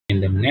In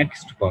the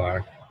next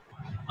part,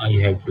 I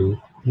have to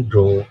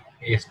draw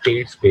a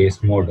state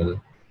space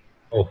model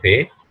of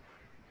a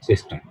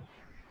system.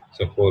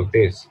 So for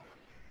this,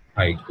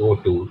 I go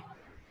to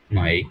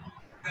my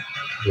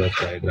block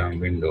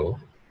diagram window,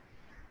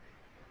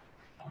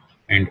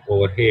 and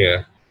over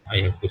here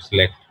I have to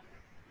select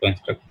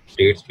construct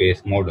state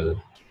space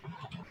model.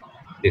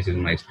 This is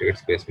my state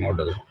space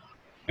model,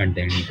 and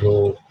then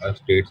draw a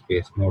state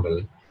space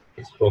model.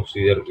 This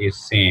procedure is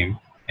same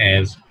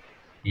as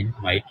in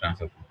my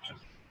transfer function.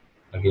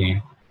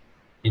 Again,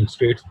 in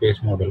state space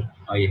model,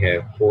 I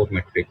have four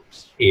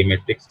matrices: A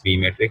matrix, B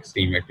matrix,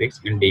 C matrix,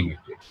 and D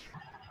matrix.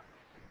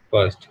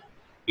 First,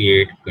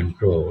 create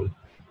control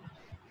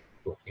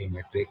for A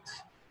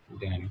matrix,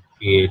 then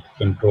create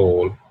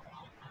control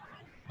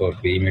for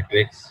B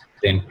matrix,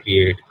 then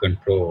create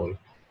control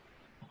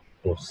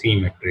for C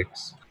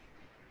matrix,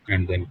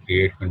 and then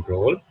create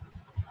control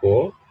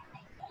for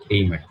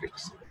D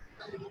matrix.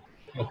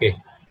 Okay,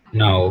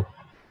 now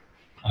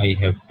I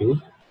have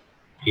to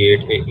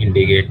create an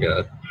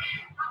indicator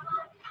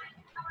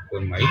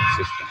for my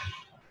system,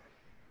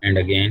 and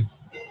again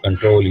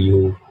control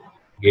U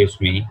gives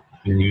me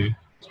new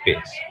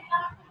space.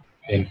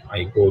 Then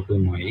I go to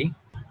my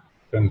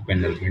front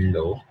panel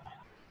window.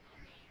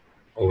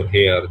 Over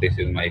here, this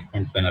is my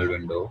front panel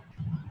window.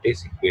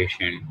 This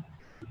equation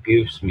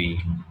gives me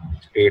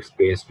state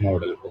space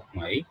model of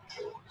my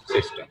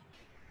system.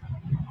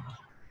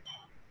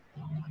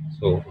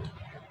 So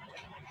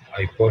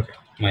I put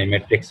my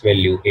matrix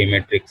value. A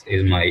matrix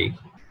is my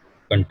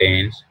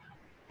contains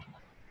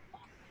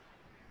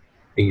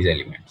these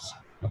elements,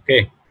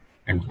 okay,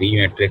 and B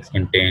matrix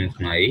contains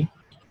my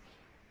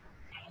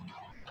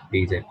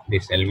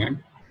this element,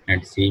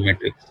 and C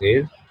matrix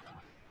is,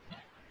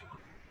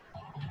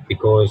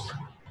 because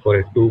for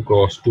a 2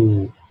 cross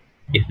 2,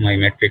 if my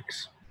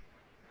matrix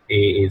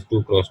A is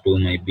 2 cross 2,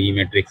 my B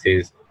matrix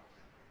is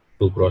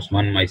 2 cross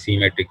 1, my C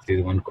matrix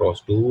is 1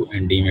 cross 2,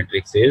 and D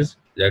matrix is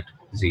that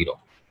 0.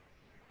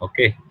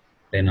 Okay,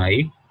 then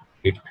I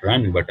hit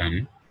run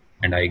button,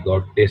 and I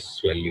got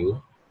this value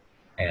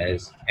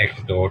as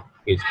x dot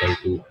is equal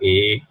to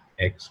A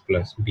x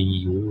plus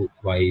bu,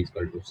 y is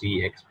equal to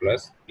C x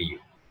plus du.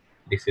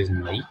 This is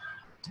my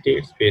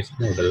state space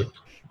model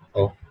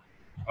of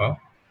a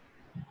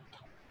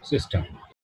system.